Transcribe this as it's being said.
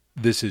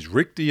This is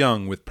Rick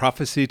DeYoung with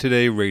Prophecy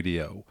Today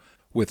Radio.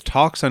 With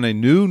talks on a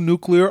new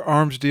nuclear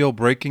arms deal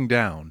breaking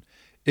down,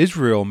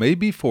 Israel may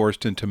be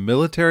forced into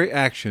military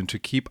action to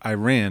keep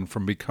Iran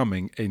from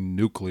becoming a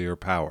nuclear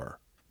power.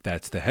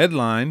 That's the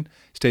headline.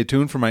 Stay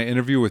tuned for my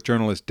interview with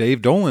journalist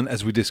Dave Dolan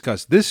as we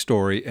discuss this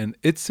story and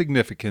its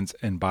significance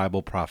in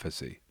Bible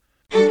prophecy.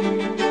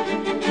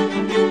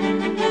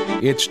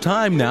 It's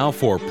time now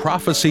for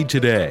Prophecy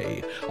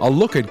Today, a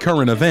look at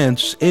current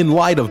events in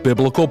light of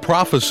biblical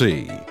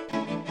prophecy.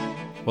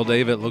 Well,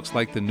 Dave, it looks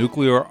like the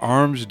nuclear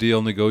arms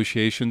deal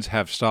negotiations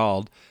have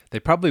stalled.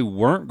 They probably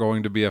weren't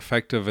going to be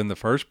effective in the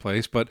first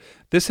place, but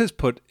this has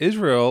put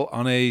Israel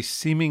on a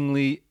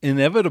seemingly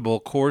inevitable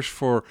course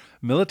for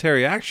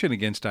military action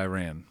against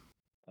Iran.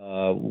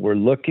 We're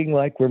looking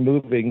like we're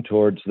moving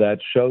towards that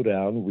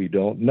showdown. We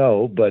don't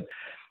know, but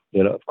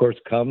it, of course,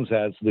 comes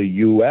as the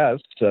U.S.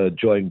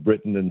 Joined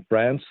Britain and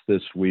France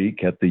this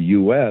week at the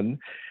UN,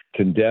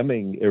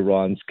 condemning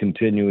Iran's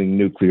continuing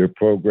nuclear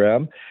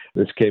program.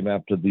 This came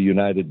after the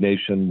United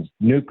Nations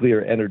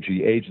Nuclear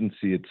Energy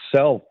Agency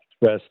itself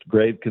expressed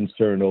grave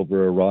concern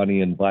over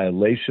Iranian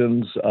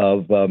violations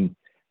of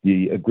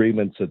the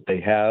agreements that they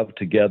have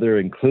together,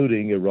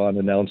 including Iran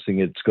announcing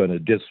it's going to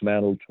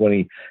dismantle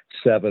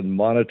 27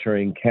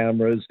 monitoring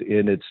cameras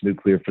in its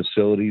nuclear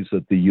facilities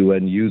that the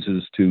UN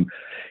uses to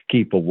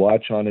keep a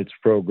watch on its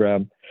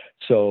program.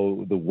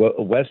 So the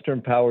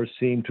Western powers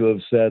seem to have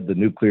said the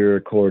nuclear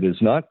accord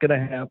is not going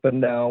to happen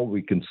now.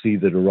 We can see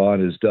that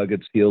Iran has dug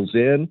its heels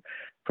in.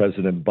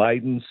 President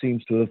Biden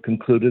seems to have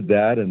concluded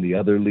that, and the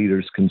other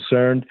leaders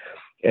concerned.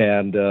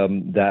 And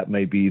that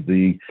may be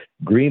the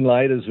green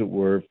light, as it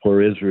were,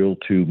 for Israel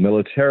to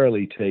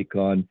militarily take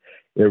on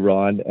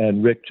Iran.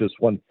 And Rick, just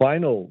one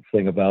final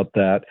thing about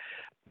that.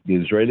 The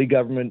Israeli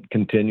government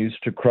continues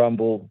to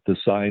crumble. The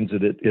signs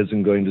that it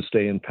isn't going to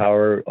stay in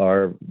power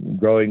are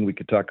growing. We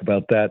could talk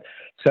about that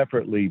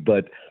separately,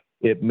 but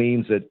it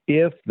means that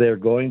if they're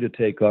going to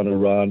take on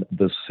Iran,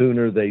 the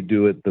sooner they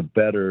do it, the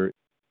better.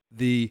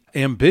 The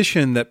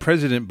ambition that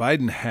President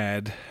Biden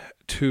had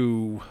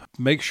to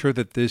make sure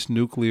that this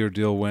nuclear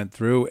deal went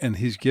through, and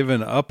he's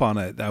given up on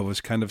it. I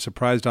was kind of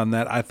surprised on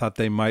that. I thought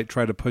they might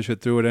try to push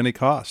it through at any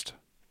cost.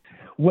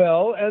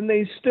 Well, and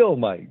they still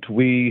might.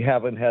 We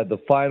haven't had the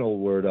final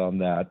word on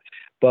that,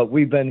 but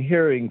we've been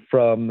hearing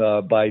from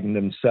Biden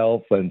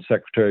himself and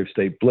Secretary of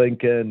State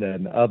Blinken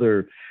and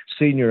other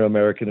senior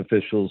American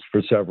officials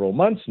for several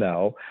months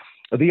now,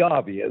 the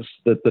obvious,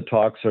 that the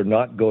talks are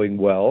not going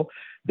well,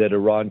 that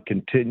Iran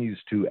continues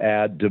to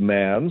add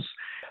demands.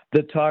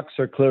 The talks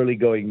are clearly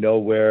going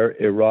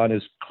nowhere. Iran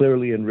is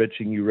clearly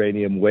enriching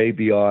uranium way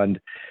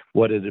beyond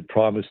what it had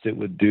promised it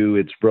would do.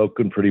 It's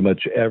broken pretty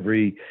much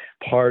every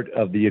part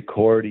of the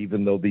accord,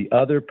 even though the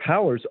other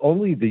powers,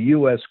 only the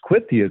U.S.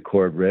 quit the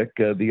accord, Rick.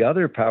 The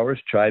other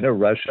powers, China,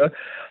 Russia,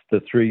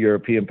 the three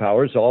European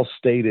powers, all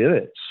stayed in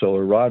it. So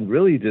Iran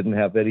really didn't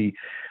have any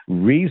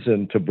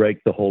reason to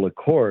break the whole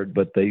accord,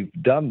 but they've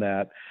done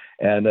that.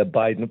 And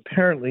Biden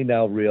apparently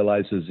now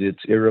realizes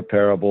it's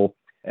irreparable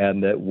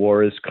and that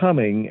war is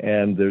coming,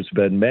 and there's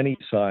been many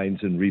signs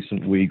in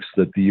recent weeks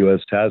that the U.S.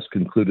 has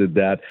concluded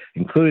that,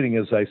 including,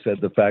 as I said,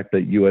 the fact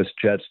that U.S.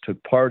 jets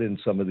took part in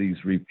some of these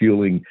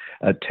refueling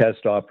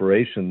test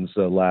operations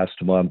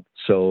last month.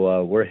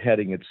 So we're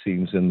heading, it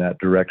seems, in that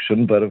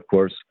direction, but of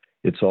course,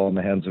 it's all in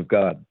the hands of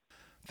God.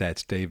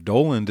 That's Dave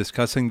Dolan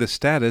discussing the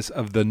status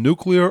of the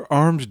nuclear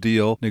arms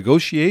deal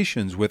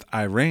negotiations with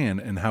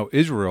Iran and how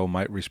Israel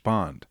might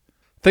respond.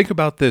 Think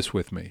about this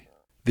with me.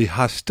 The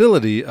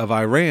hostility of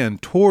Iran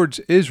towards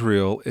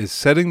Israel is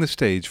setting the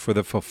stage for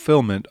the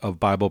fulfillment of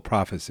Bible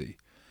prophecy.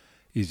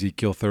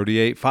 Ezekiel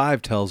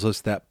 38:5 tells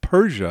us that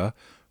Persia,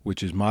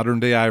 which is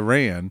modern-day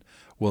Iran,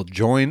 will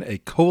join a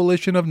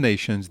coalition of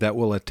nations that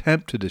will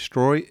attempt to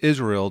destroy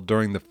Israel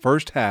during the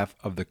first half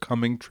of the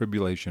coming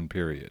tribulation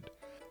period.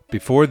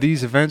 Before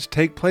these events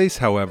take place,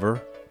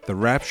 however, the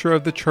rapture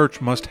of the church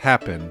must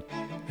happen,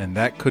 and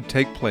that could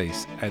take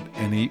place at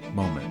any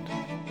moment.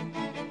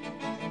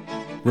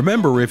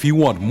 Remember, if you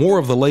want more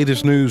of the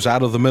latest news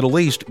out of the Middle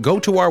East, go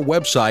to our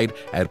website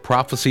at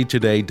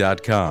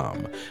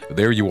prophecytoday.com.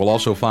 There you will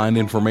also find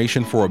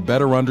information for a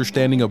better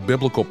understanding of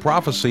biblical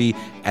prophecy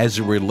as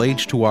it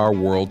relates to our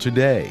world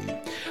today.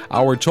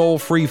 Our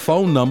toll-free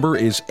phone number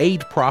is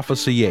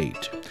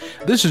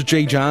 8-PROPHECY-8. This is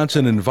Jay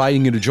Johnson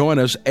inviting you to join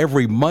us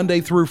every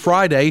Monday through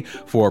Friday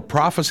for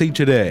Prophecy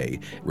Today.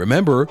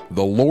 Remember,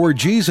 the Lord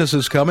Jesus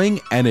is coming,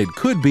 and it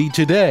could be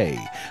today.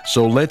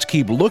 So let's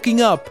keep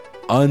looking up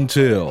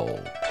until...